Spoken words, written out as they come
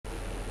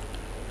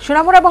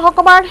সোনামুড়া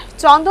মহকুমার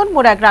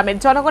চন্দনমুড়া গ্রামের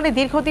জনগণের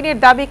দীর্ঘদিনের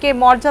দাবিকে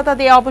মর্যাদা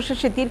দিয়ে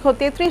অবশেষে দীর্ঘ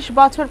 ৩৩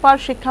 বছর পর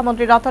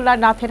শিক্ষামন্ত্রী রতনলাল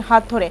নাথের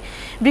হাত ধরে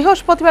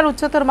বৃহস্পতিবার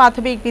উচ্চতর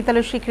মাধ্যমিক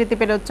বিদ্যালয়ের স্বীকৃতি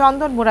পেল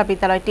চন্দনমুড়া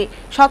বিদ্যালয়টি।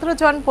 ১৭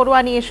 জন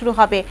পড়ুয়া নিয়ে শুরু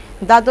হবে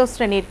দ্বাদশ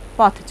শ্রেণীর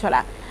পথ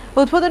চলা।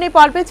 উদ্বোধনী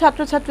পর্বে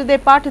ছাত্রছাত্রীদের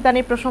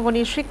পাঠদানের প্রসঙ্গ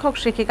নিয়ে শিক্ষক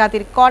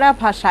শিক্ষিকাদের কড়া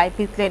ভাষায়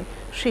বিতলেন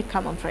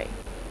শিক্ষামন্ত্রী।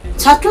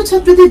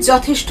 ছাত্রছাত্রীদের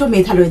যথেষ্ট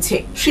মেধা রয়েছে,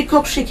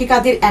 শিক্ষক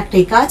শিক্ষিকাদের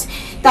একটাই কাজ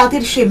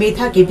তাদের সে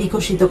মেধাকে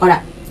বিকশিত করা।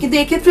 কিন্তু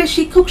এক্ষেত্রে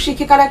শিক্ষক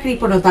শিক্ষিকারা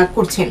কৃপণতা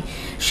করছেন,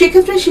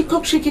 সেক্ষেত্রে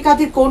শিক্ষক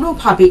শিক্ষিকাদের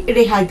কোনোভাবে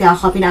রেহাই দেওয়া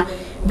হবে না।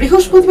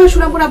 বৃহস্পতিবার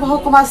সোনামুড়া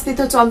মহকুমা স্থিত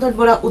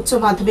চন্দনমুড়া উচ্চ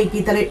মাধ্যমিক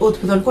বিদ্যালয়ের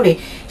উদ্বোধন করে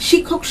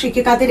শিক্ষক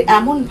শিক্ষিকাদের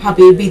এমন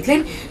ভাবে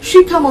বিধলেন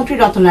শিক্ষামন্ত্রী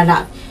রতনলাল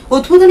নাথ।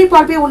 উদ্বোধনী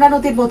পর্বে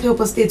অন্যান্যদের মধ্যে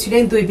উপস্থিত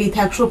ছিলেন দুই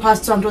বিধায়ক সুভাষ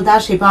চন্দ্র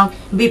দাস এবং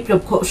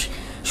বিপ্লব ঘোষ,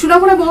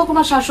 সোনামুড়া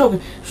মহকুমা শাসক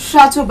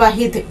সাজু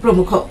বাহিদ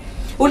প্রমুখ।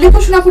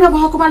 উল্লেখ্য, সোনামুড়া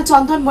মহকুমার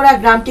চন্দনমুড়া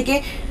গ্রামটিকে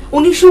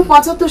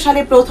 1975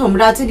 সালে প্রথম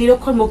রাজ্যে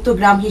নিরক্ষর মুক্ত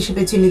গ্রাম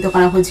হিসেবে চিহ্নিত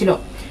করা হয়েছিল।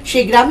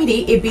 সেই গ্রামেরই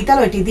এই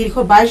বিদ্যালয়টি দীর্ঘ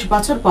 22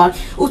 বছর পর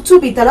উচ্চ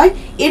বিদ্যালয়,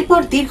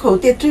 এরপর দীর্ঘ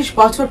 33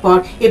 বছর পর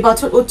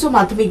এবছর উচ্চ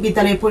মাধ্যমিক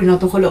বিদ্যালয়ে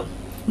পরিণত হল।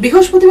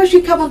 বৃহস্পতিবার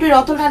শিক্ষামন্ত্রী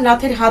রতনলাল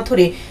নাথের হাত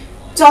ধরে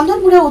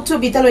চন্দনমুড়া উচ্চ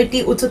বিদ্যালয়টি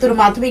উচ্চতর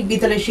মাধ্যমিক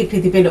বিদ্যালয়ের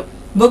স্বীকৃতি পেল।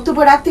 বক্তব্য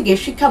রাখতে গিয়ে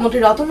শিক্ষামন্ত্রী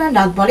রতনলাল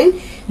নাথ বলেন,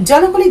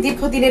 জনগণের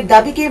দীর্ঘদিনের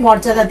দাবিকে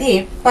মর্যাদা দিয়ে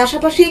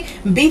পাশাপাশি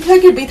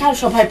বিধায়কের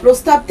বিধানসভায়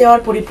প্রস্তাব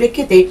দেওয়ার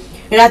পরিপ্রেক্ষিতে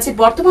রাজ্যের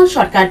বর্তমান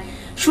সরকার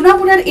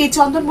সোনামুড়ার এই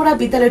চন্দনমুড়া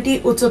বিদ্যালয়টি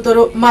উচ্চতর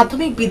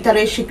মাধ্যমিক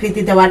বিদ্যালয়ের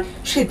স্বীকৃতি দেওয়ার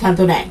সিদ্ধান্ত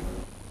নেয়।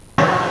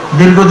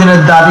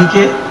 দীর্ঘদিনের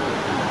দাবিকে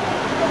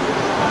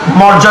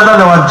মর্যাদা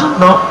দেওয়ার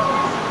জন্য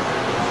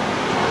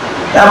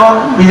এবং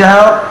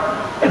বিধায়ক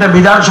এটা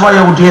বিধানসভায়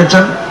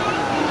উঠিয়েছেন,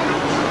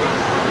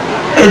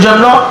 এই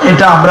জন্য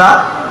এটা আমরা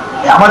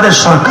আমাদের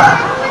সরকার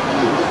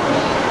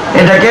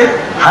এটাকে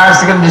হায়ার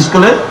সেকেন্ডারি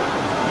স্কুলে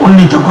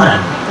উন্নীত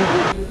করেন।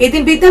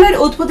 এদিন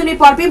বিদ্যালয়ের উদ্বোধনী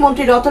পর্বে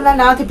মন্ত্রী রতনলাল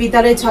নাথ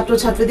বিদ্যালয়ের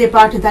ছাত্রছাত্রীদের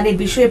পাঠদানের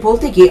বিষয়ে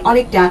বলতে গিয়ে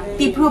অনেকটা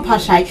তীব্র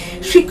ভাষায়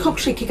শিক্ষক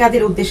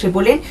শিক্ষিকাদের উদ্দেশ্যে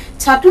বলেন,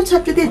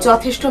 ছাত্রছাত্রীদের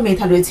যথেষ্ট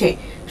মেধা রয়েছে,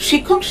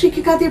 শিক্ষক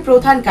শিক্ষিকাদের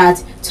প্রধান কাজ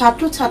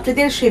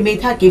ছাত্রছাত্রীদের সে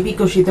মেধাকে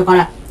বিকশিত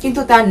করা,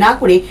 কিন্তু তা না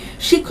করে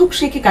শিক্ষক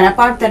শিক্ষিকারা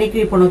পাঠদানে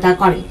কৃপণতা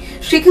করেন,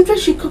 সেক্ষেত্রে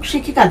শিক্ষক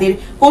শিক্ষিকাদের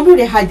কোনো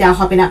রেহাই দেওয়া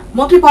হবে না।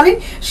 মন্ত্রী বলেন,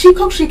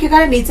 শিক্ষক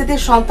শিক্ষিকারা নিজেদের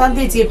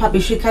সন্তানদের যেভাবে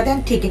শিক্ষা দেন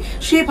ঠিক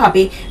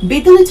সেভাবে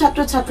বিদ্যালয়ের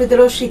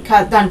ছাত্রছাত্রীদেরও শিক্ষা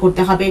দান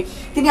করতে হবে।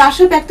 তিনি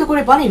আশা ব্যক্ত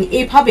করে বলেন,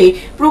 এইভাবে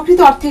প্রকৃত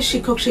অর্থে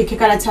শিক্ষক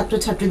শিক্ষিকারা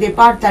ছাত্রছাত্রীদের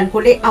পাঠদান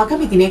করলে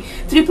আগামী দিনে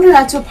ত্রিপুরা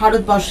রাজ্য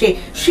ভারতবর্ষে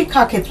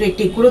শিক্ষা ক্ষেত্রে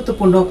একটি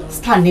গুরুত্বপূর্ণ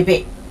স্থান নেবে।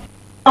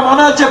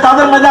 মনে হচ্ছে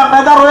তাদের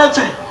মেধা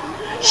রয়েছে,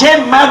 সে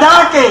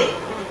মেধাকে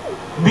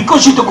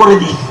বিকশিত করে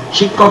দিই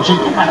শিক্ষক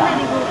শিক্ষিকারা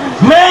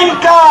মেইন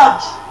কাজ।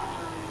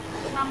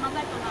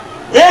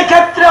 এই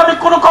ক্ষেত্রে আমি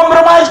কোনো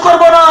কম্প্রোমাইজ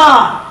করব না,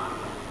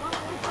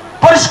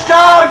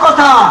 পরিষ্কার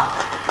কথা।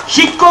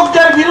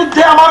 শিক্ষকদের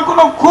বিরুদ্ধে আমার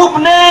কোনো ক্ষোভ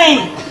নেই,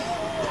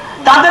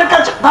 তাদের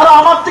কাছে তারা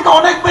আমার থেকে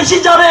অনেক বেশি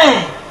জানে,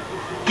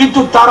 কিন্তু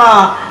তারা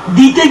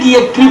দিতে গিয়ে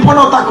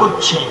কৃপণতা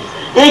করছে।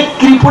 এই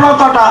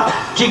কৃপণতাটা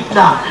ঠিক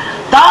না।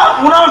 তা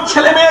ওনার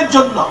ছেলে মেয়ের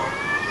জন্য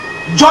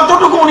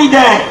যতটুকু উনি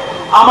দেয়,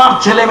 আমার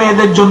ছেলে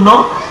মেয়েদের জন্য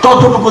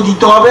ততটুকু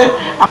দিতে হবে।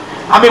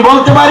 আমি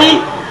বলতে পারি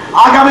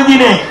আগামী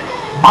দিনে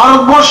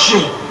ভারতবর্ষে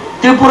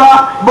ত্রিপুরা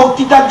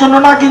বক্তৃতার জন্য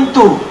না,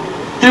 কিন্তু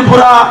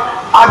ত্রিপুরা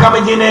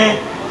আগামী দিনে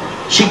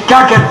শিক্ষা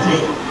ক্ষেত্রে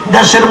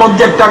দেশের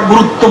মধ্যে একটা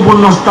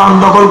গুরুত্বপূর্ণ স্থান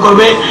দখল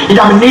করবে,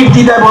 এটা আমি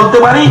নির্দ্বিধায় বলতে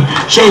পারি।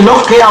 সেই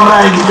লক্ষ্যে আমরা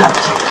এগিয়ে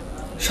যাচ্ছি।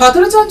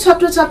 17 জন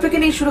ছাত্রছাত্রীকে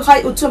নিয়ে শুরু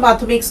হয় উচ্চ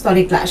মাধ্যমিক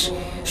স্তরে ক্লাস।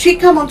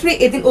 শিক্ষামন্ত্রী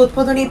এদিন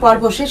উদ্বোধনী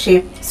পর্ব শেষে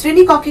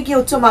শ্রেণীকক্ষে গিয়ে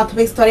উচ্চ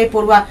মাধ্যমিক স্তরে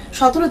পড়ুয়া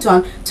 17 জন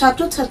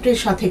ছাত্রছাত্রীর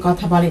সাথে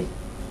কথা বলেন।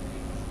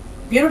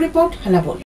 Bureau report, হেলাবল।